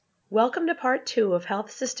Welcome to part 2 of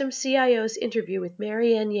Health System CIO's interview with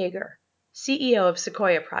Mariann Yeager, CEO of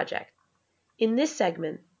Sequoia Project. In this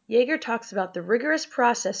segment, Yeager talks about the rigorous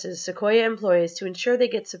processes Sequoia employs to ensure they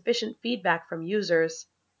get sufficient feedback from users,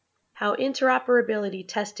 how interoperability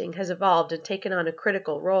testing has evolved and taken on a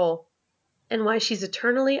critical role, and why she's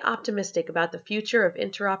eternally optimistic about the future of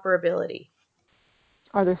interoperability.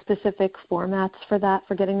 Are there specific formats for that,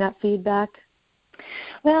 for getting that feedback?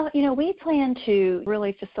 Well, we plan to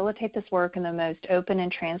really facilitate this work in the most open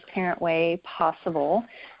and transparent way possible.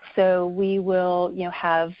 So we will,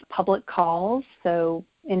 have public calls so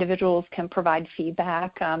individuals can provide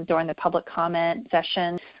feedback during the public comment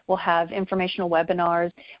session. We'll have informational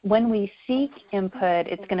webinars. When we seek input,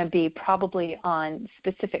 it's going to be probably on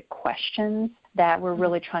specific questions that we're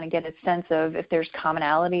really trying to get a sense of if there's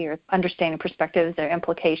commonality or understanding perspectives or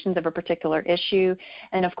implications of a particular issue.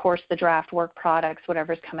 And, of course, the draft work products,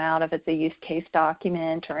 whatever's come out, if it's a use case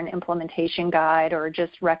document or an implementation guide or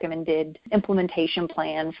just recommended implementation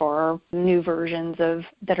plan for new versions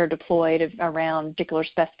that are deployed around particular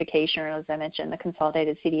specification, or as I mentioned, the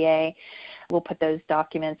consolidated CDA. We'll put those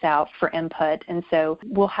documents out for input. And so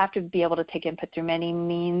we'll have to be able to take input through many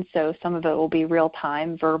means. So some of it will be real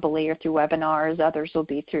time, verbally or through webinars. Others will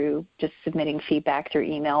be through just submitting feedback through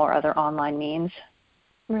email or other online means.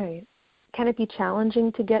 Right. Can it be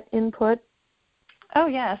challenging to get input? Oh,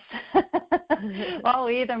 yes. Well,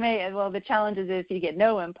 the challenge is if you get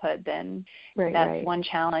no input, then that's one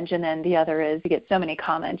challenge. And then the other is you get so many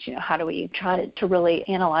comments, how do we try to really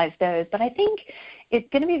analyze those? But I think it's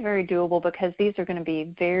going to be very doable because these are going to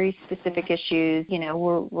be very specific issues.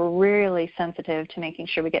 We're really sensitive to making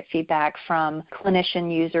sure we get feedback from clinician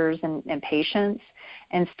users and patients.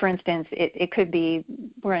 And for instance, it could be,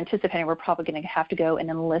 we're anticipating we're probably going to have to go and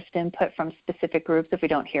enlist input from specific groups if we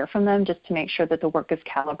don't hear from them, just to make sure that the work is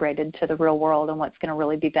calibrated to the real world and what's going to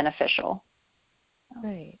really be beneficial.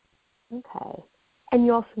 Right. Okay. And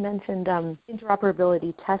you also mentioned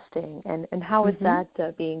interoperability testing, and how is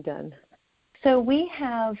that being done? So we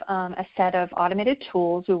have a set of automated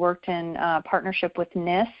tools. We worked in partnership with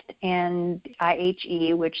NIST and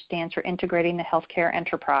IHE, which stands for Integrating the Healthcare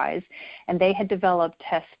Enterprise. And they had developed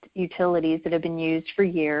test utilities that have been used for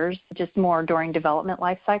years, just more during development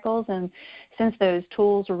life cycles. And since those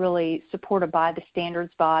tools were really supported by the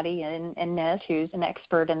standards body and NIST, who's an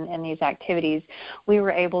expert in these activities, we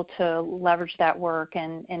were able to leverage that work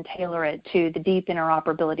and tailor it to the deep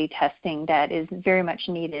interoperability testing that is very much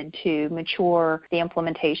needed to mature the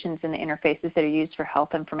implementations and the interfaces that are used for health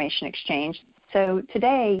information exchange. So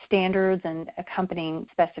today, standards and accompanying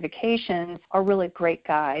specifications are really great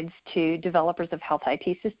guides to developers of health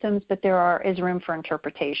IT systems, but there is room for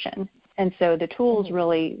interpretation. And so the tools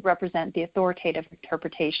really represent the authoritative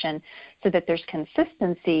interpretation so that there's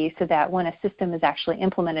consistency, so that when a system is actually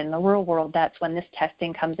implemented in the real world, that's when this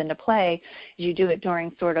testing comes into play. You do it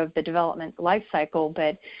during sort of the development life cycle,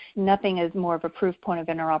 but nothing is more of a proof point of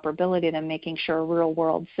interoperability than making sure a real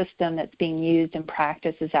world system that's being used in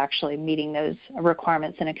practice is actually meeting those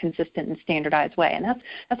requirements in a consistent and standardized way. And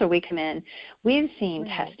that's where we come in. We've seen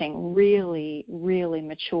testing really, really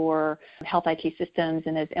mature health IT systems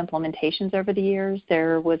and those implementations over the years.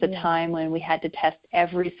 There was a time when we had to test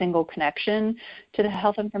every single connection to the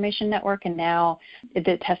health information network, and now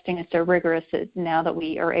the testing is so rigorous that now that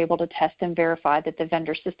we are able to test and verify that the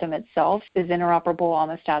vendor system itself is interoperable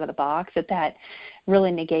almost out of the box, that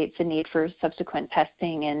really negates the need for subsequent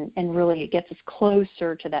testing and really it gets us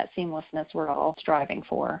closer to that seamlessness we're all striving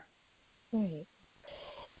for. Right.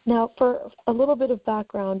 Now, for a little bit of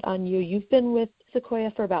background on you, you've been with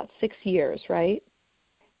Sequoia for about 6 years, right?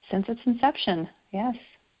 Since its inception, yes.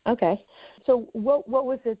 Okay. So what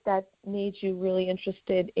was it that made you really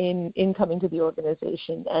interested in coming to the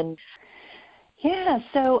organization?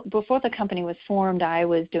 So before the company was formed, I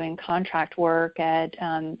was doing contract work at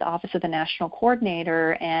the Office of the National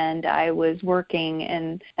Coordinator, and I was working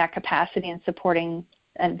in that capacity and supporting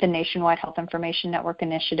the Nationwide Health Information Network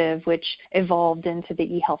Initiative, which evolved into the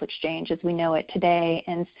eHealth Exchange as we know it today.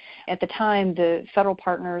 And at the time, the federal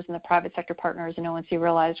partners and the private sector partners in ONC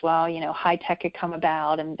realized, high tech had come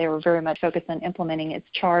about, and they were very much focused on implementing its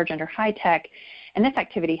charge under high tech. And this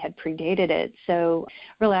activity had predated it. So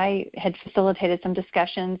really I had facilitated some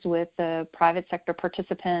discussions with the private sector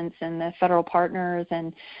participants and the federal partners,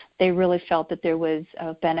 and they really felt that there was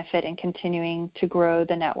a benefit in continuing to grow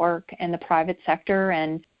the network in the private sector.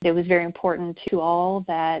 And it was very important to all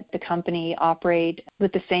that the company operate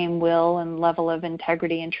with the same will and level of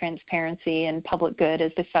integrity and transparency and public good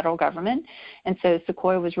as the federal government. And so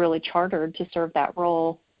Sequoia was really chartered to serve that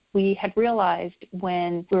role we had realized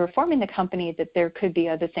when we were forming the company that there could be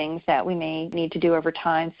other things that we may need to do over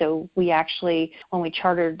time. So we actually, when we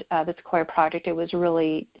chartered the Sequoia project, it was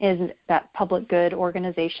really is that public good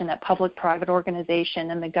organization, that public-private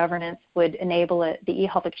organization, and the governance would enable it, the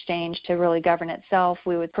eHealth Exchange, to really govern itself.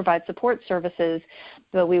 We would provide support services,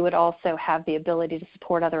 but we would also have the ability to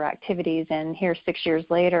support other activities. And here 6 years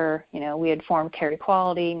later, we had formed Care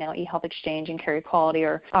Equality. Now eHealth Exchange and Care Equality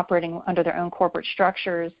are operating under their own corporate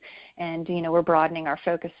structures. And, we're broadening our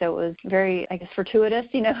focus. So it was very, I guess, fortuitous,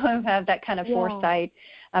 have that kind of foresight.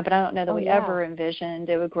 But I don't know that we ever envisioned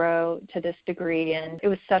it would grow to this degree. And it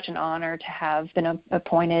was such an honor to have been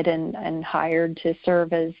appointed and hired to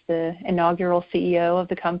serve as the inaugural CEO of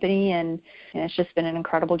the company. And it's just been an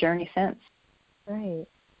incredible journey since. Right.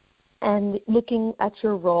 And looking at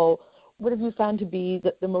your role, what have you found to be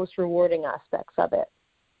the most rewarding aspects of it?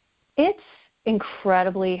 It's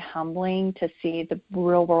incredibly humbling to see the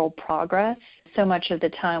real-world progress. So much of the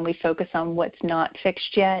time we focus on what's not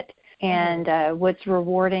fixed yet. And what's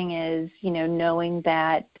rewarding is, knowing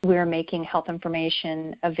that we're making health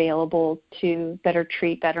information available to better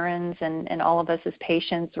treat veterans and all of us as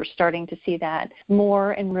patients. We're starting to see that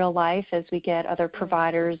more in real life as we get other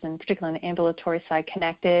providers, and particularly on the ambulatory side,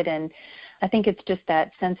 connected. And I think it's just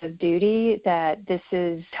that sense of duty that this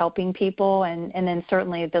is helping people, and then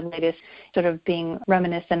certainly the latest sort of being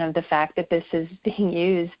reminiscent of the fact that this is being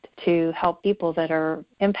used to help people that are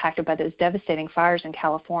impacted by those devastating fires in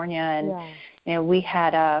California. And we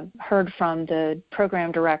had heard from the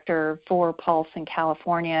program director for Pulse in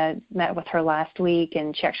California, met with her last week,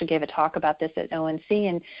 and she actually gave a talk about this at ONC.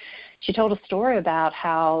 And she told a story about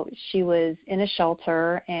how she was in a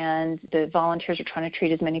shelter and the volunteers were trying to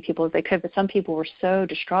treat as many people as they could, but some people were so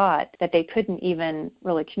distraught that they couldn't even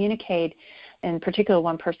really communicate. In particular,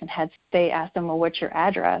 one person they asked them, well, what's your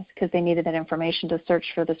address? Because they needed that information to search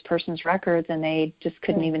for this person's records, and they just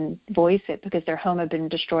couldn't even voice it because their home had been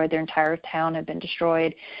destroyed, their entire town had been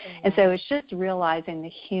destroyed. And so it's just realizing the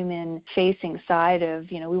human-facing side of,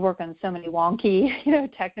 we work on so many wonky,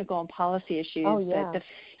 technical and policy issues. But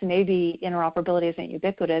maybe interoperability isn't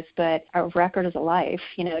ubiquitous, but a record is a life.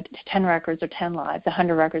 10 records are 10 lives,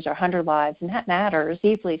 100 records are 100 lives, and that matters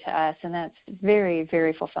deeply to us, and that's very,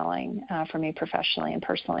 very fulfilling for me professionally and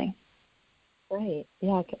personally. Right.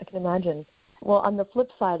 Yeah, I can imagine. Well, on the flip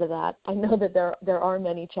side of that, I know that there are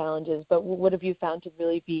many challenges, but what have you found to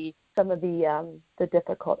really be some of the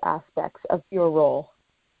difficult aspects of your role?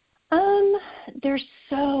 There's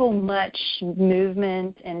so much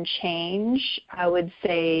movement and change. I would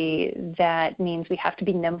say that means we have to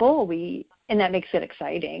be nimble, and that makes it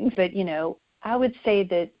exciting. But, I would say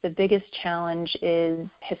that the biggest challenge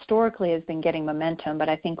historically has been getting momentum, but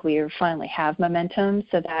I think we finally have momentum.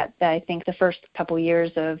 So that I think the first couple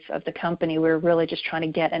years of the company, we were really just trying to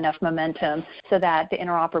get enough momentum so that the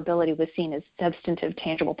interoperability was seen as substantive,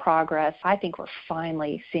 tangible progress. I think we're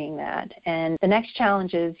finally seeing that. And the next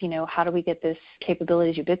challenge is, how do we get this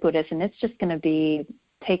capabilities ubiquitous? And it's just going to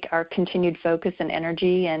take our continued focus and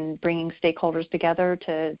energy and bringing stakeholders together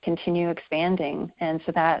to continue expanding. And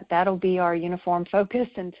so that'll be our uniform focus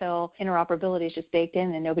until interoperability is just baked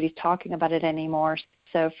in and nobody's talking about it anymore.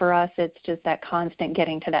 So for us, it's just that constant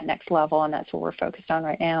getting to that next level, and that's what we're focused on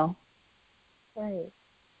right now. Right.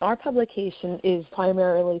 Our publication is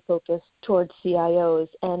primarily focused towards CIOs,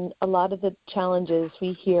 and a lot of the challenges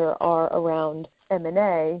we hear are around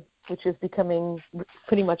M&A, which is becoming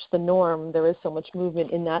pretty much the norm. There is so much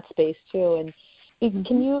movement in that space, too. And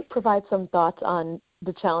can you provide some thoughts on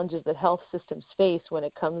the challenges that health systems face when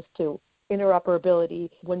it comes to interoperability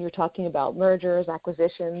when you're talking about mergers,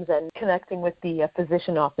 acquisitions, and connecting with the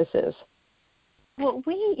physician offices? Well,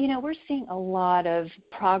 we're seeing a lot of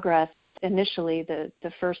progress. Initially, the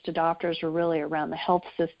first adopters were really around the health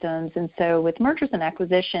systems. And so with mergers and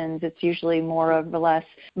acquisitions, it's usually more or less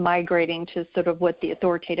migrating to sort of what the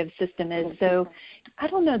authoritative system is. So I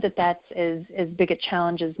don't know that that's as big a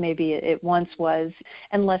challenge as maybe it once was,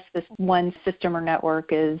 unless this one system or network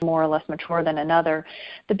is more or less mature than another.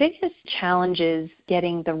 The biggest challenge is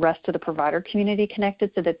getting the rest of the provider community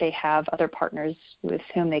connected so that they have other partners with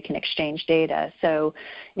whom they can exchange data. So,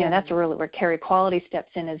 that's really where Care Equality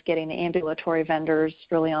steps in, is getting the ambulatory vendors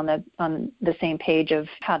really on the same page of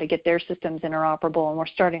how to get their systems interoperable, and we're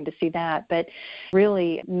starting to see that. But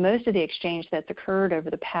really, most of the exchange that's occurred over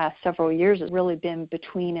the past several years has really been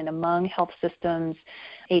between and among health systems,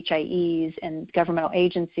 HIEs, and governmental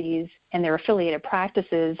agencies, and their affiliated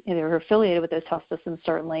practices. They're affiliated with those health systems,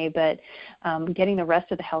 certainly, but getting the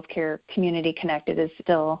rest of the healthcare community connected is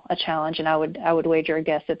still a challenge, and I would wager a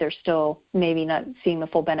guess that they're still maybe not seeing the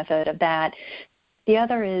full benefit of that. The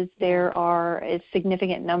other is there are a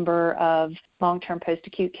significant number of long-term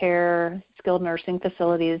post-acute care, skilled nursing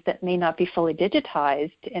facilities that may not be fully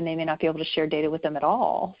digitized, and they may not be able to share data with them at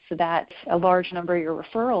all. So that's a large number of your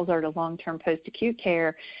referrals are to long-term post-acute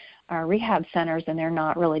care rehab centers, and they're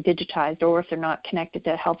not really digitized, or if they're not connected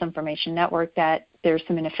to a health information network, that there's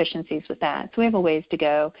some inefficiencies with that. So we have a ways to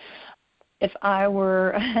go. If I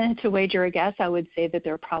were to wager a guess, I would say that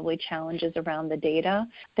there are probably challenges around the data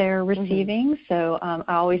they're receiving. So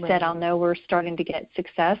I always said I'll know we're starting to get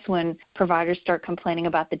success when providers start complaining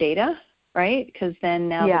about the data, right? Because then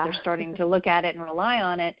now that they're starting to look at it and rely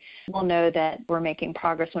on it, we'll know that we're making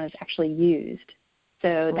progress when it's actually used.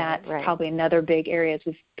 So that's probably another big area is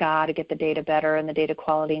we've got to get the data better and the data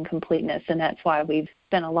quality and completeness, and that's why we've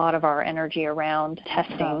spent a lot of our energy around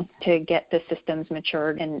testing to get the systems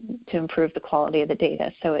matured and to improve the quality of the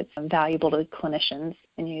data so it's valuable to clinicians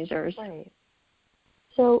and users. Right.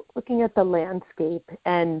 So looking at the landscape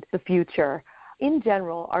and the future, in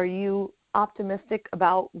general, are you optimistic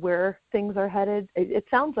about where things are headed? It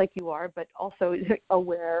sounds like you are, but also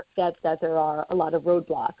aware that there are a lot of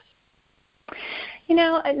roadblocks. You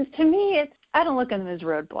know, to me, I don't look at them as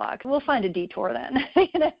roadblocks. We'll find a detour then.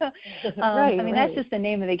 That's just the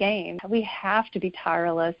name of the game. We have to be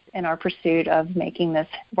tireless in our pursuit of making this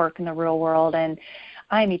work in the real world, and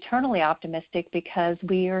I'm eternally optimistic because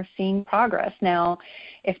we are seeing progress. Now,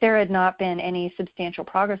 if there had not been any substantial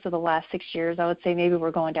progress over the last 6 years, I would say maybe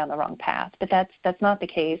we're going down the wrong path. But that's not the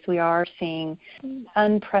case. We are seeing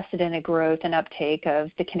unprecedented growth and uptake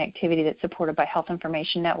of the connectivity that's supported by health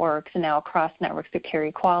information networks and now across networks that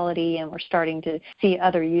carry quality, and we're starting to see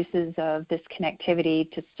other uses of this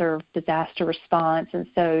connectivity to serve disaster response. And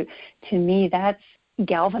so to me, that's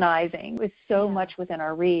galvanizing with so much within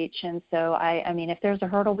our reach. And so I mean, if there's a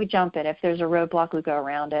hurdle, we jump it. If there's a roadblock, we go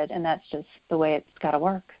around it. And that's just the way it's got to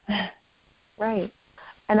work. Right.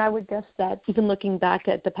 And I would guess that even looking back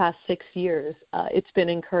at the past 6 years, it's been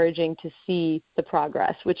encouraging to see the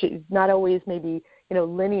progress, which is not always maybe,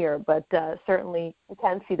 linear, but certainly you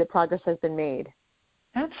can see the progress has been made.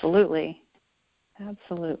 Absolutely.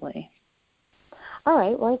 All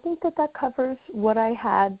right. Well, I think that covers what I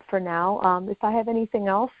had for now. If I have anything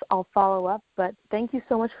else, I'll follow up. But thank you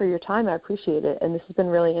so much for your time. I appreciate it. And this has been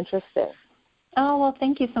really interesting. Oh, well,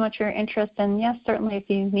 thank you so much for your interest. And, yes, certainly if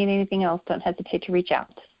you need anything else, don't hesitate to reach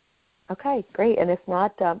out. Okay, great. And if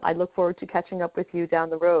not, I look forward to catching up with you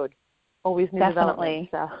down the road. Always new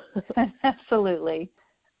developments. Definitely. Absolutely.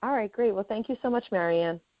 All right, great. Well, thank you so much,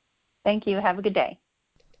 Mariann. Thank you. Have a good day.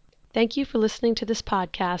 Thank you for listening to this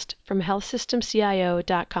podcast from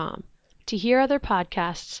healthsystemcio.com. To hear other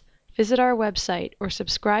podcasts, visit our website or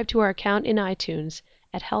subscribe to our account in iTunes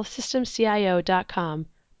at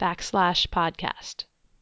healthsystemcio.com/podcast.